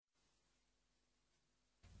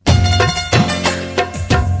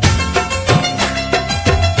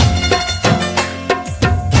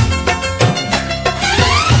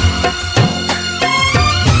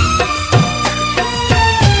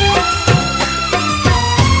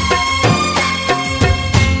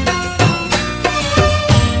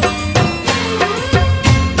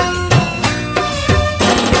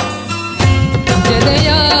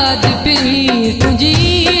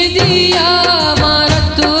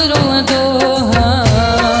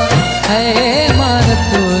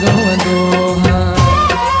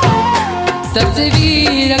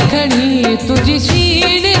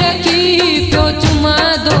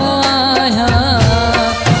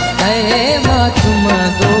तुम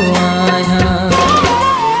दो आया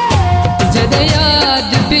जद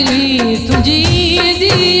याद पिरी तुझी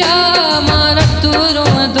दिया मार तुरो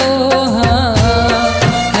दो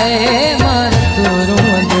है मार तुरो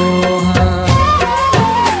दो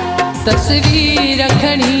तस्वीर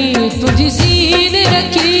रखनी तुझी सीन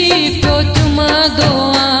रखी प्यो तुम दो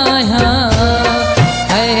आया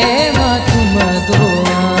है मां तुम दो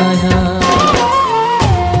आया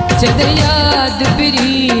जद याद पिरी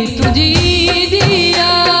तुझी दिया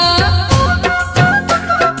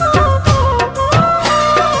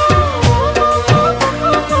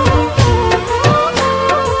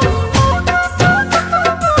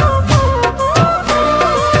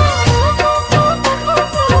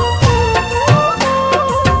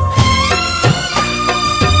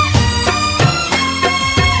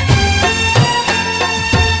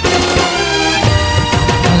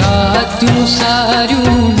तू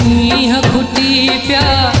सारियूं मींह फुटी पिया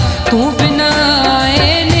तू बिना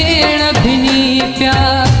नेण भिनी पिया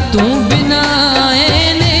तू बिना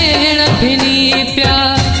नेण भिनी पिया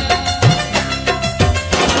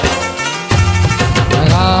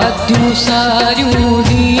रातियूं सारियूं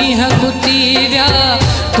मींह फुटी पिया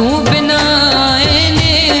तू बिना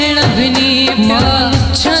नेण भिनी पिया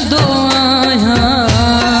लुछंदो आहियां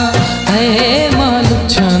है मां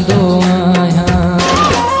लुछंदो आहियां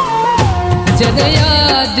जद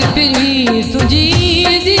याद पिरी तुझी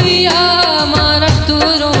दिया मार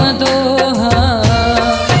तुरो दो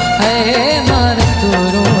है मार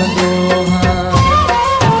तुरो दो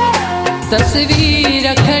तस्वीर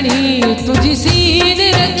रखनी तुझी सीन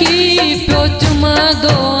रखी प्यो तुम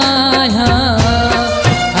दो आया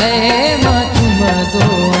है मां तुम दो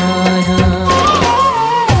आया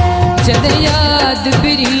जद याद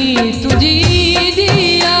पिरी तुझी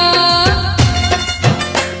दिया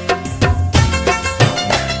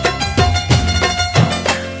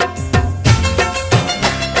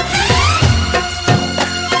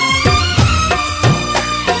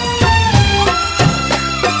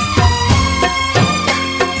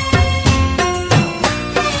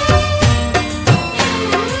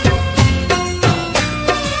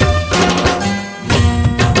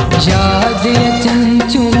याद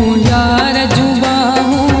चंचू यार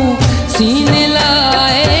जुबाहूँ सीने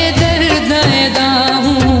लाए दर्द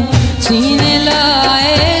दाहूँ सीने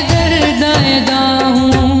लाए दर्द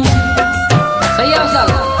दाहूँ सही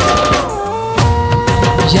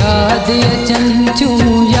याद चंचू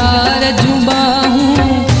यार जुबाहूँ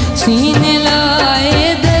सीने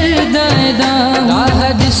लाए दर्द दाहूँ राह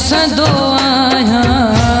दिसंदो आया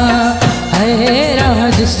है राह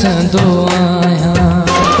दिसंदो आया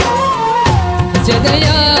जद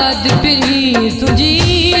याद पिरी तुझी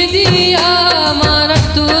दिया मार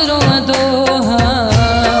तुरो दो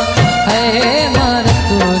है मार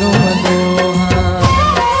तुरो दो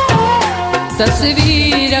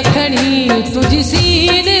तस्वीर रखनी तुझी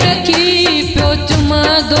सीन रखी प्यो तुम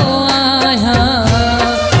दो आया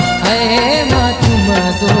है मां तुम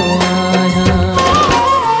दो आया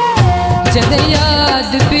जद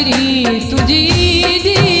याद पिरी तुझी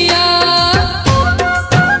दिया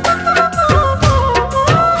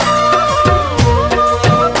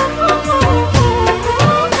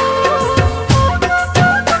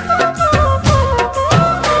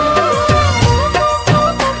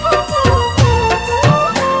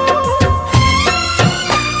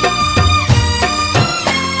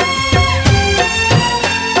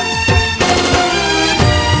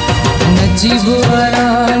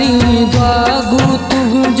जीवराणी द्वागु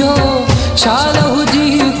तुझो शाल हुजी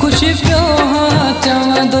खुश पियो हाँ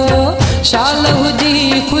चवंदो शाल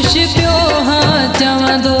हुजी खुश पियो हाँ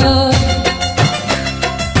चवंदो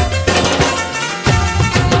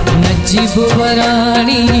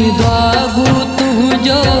जीवराणी द्वागु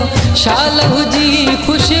तुझो शाल हुजी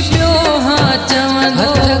खुश पियो हाँ चवंदो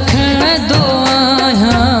हथ खण दो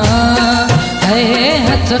आया है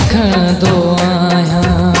हथ खण दो आया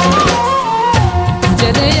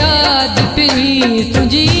जद याद पिरी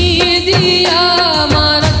तुझी दिया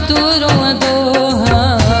मार तुरो दो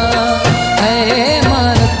है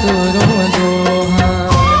मार तुरो दो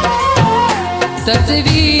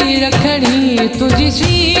तस्वीर रखनी तुझी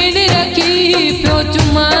सीन रखी प्यो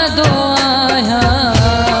तुम दो आया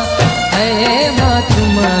है मां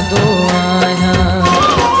तुम दो आया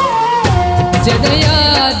जद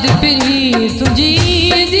याद पिरी तुझी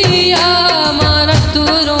दिया मार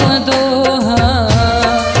तुरो दो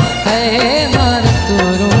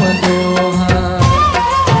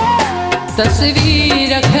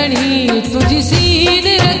तस्वीर रखनी तुझी सीन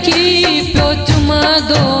रखी प्यो तुम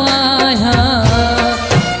दो आया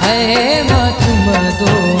है मां तुम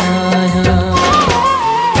दो आया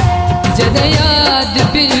जद याद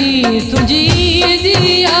पिरी तुझी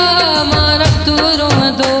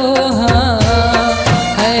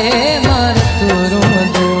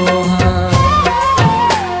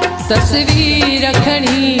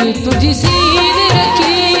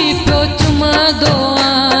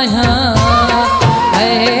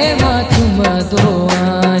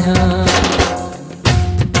आहियां।